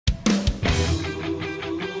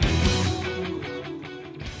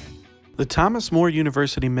The Thomas More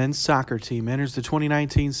University men's soccer team enters the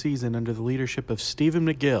 2019 season under the leadership of Stephen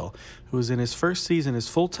McGill, who is in his first season as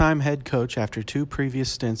full-time head coach after two previous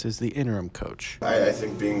stints as the interim coach. I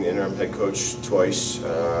think being the interim head coach twice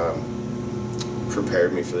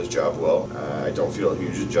prepared me for this job well. I don't feel a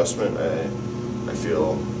huge adjustment. I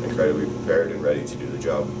feel incredibly prepared and ready to do the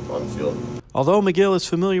job on the field. Although McGill is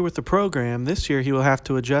familiar with the program, this year he will have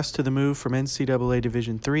to adjust to the move from NCAA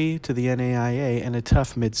Division III to the NAIA and a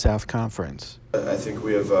tough Mid-South conference. I think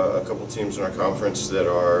we have a couple teams in our conference that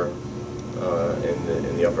are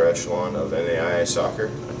in the upper echelon of NAIA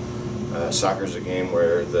soccer. Soccer is a game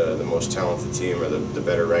where the most talented team or the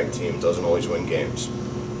better ranked team doesn't always win games.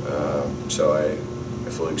 So I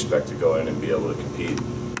fully expect to go in and be able to compete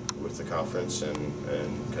with the conference and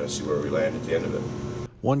kind of see where we land at the end of it.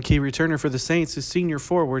 One key returner for the Saints is senior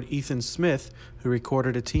forward Ethan Smith, who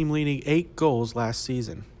recorded a team-leading 8 goals last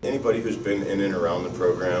season. Anybody who's been in and around the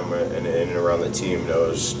program and in and around the team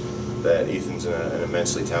knows that Ethan's an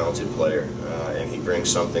immensely talented player, and he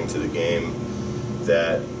brings something to the game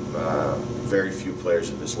that very few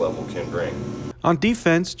players at this level can bring. On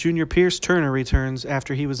defense, junior Pierce Turner returns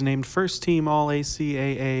after he was named first-team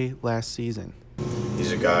All-ACAA last season.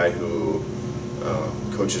 He's a guy who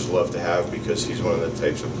coaches love to have because he's one of the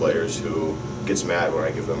types of players who gets mad when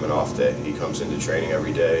I give him an off day. He comes into training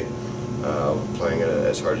every day, playing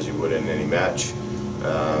as hard as he would in any match,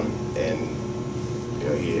 and you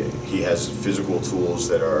know he has physical tools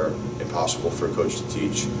that are impossible for a coach to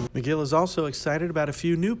teach. McGill is also excited about a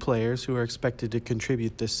few new players who are expected to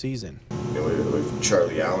contribute this season. You know, we have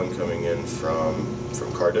Charlie Allen coming in from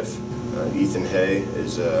Cardiff. Ethan Hay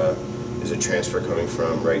is a transfer coming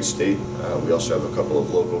from Wright State. We also have a couple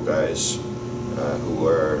of local guys who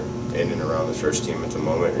are in and around the first team at the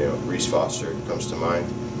moment. You know, Reese Foster comes to mind.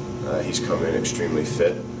 He's come in extremely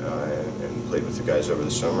fit and played with the guys over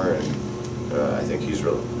the summer, and I think he's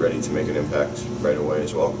ready to make an impact right away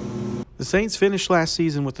as well. The Saints finished last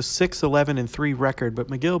season with a 6-11-3 record, but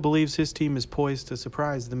McGill believes his team is poised to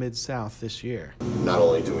surprise the Mid-South this year. Not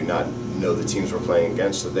only do we not know the teams we're playing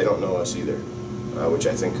against, but they don't know us either. Which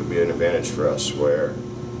I think could be an advantage for us, where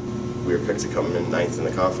we were picked to come in 9th in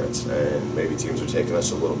the conference, and maybe teams are taking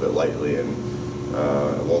us a little bit lightly and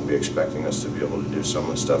won't be expecting us to be able to do some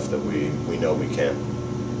of the stuff that we know we can.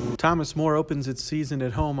 Thomas More opens its season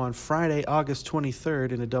at home on Friday, August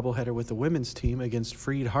 23rd in a doubleheader with the women's team against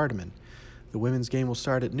Freed Hardeman. The women's game will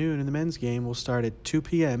start at noon, and the men's game will start at 2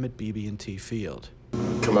 p.m. at BB&T Field.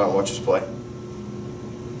 Come out and watch us play.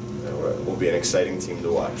 We'll be an exciting team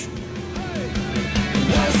to watch.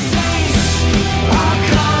 The Saints are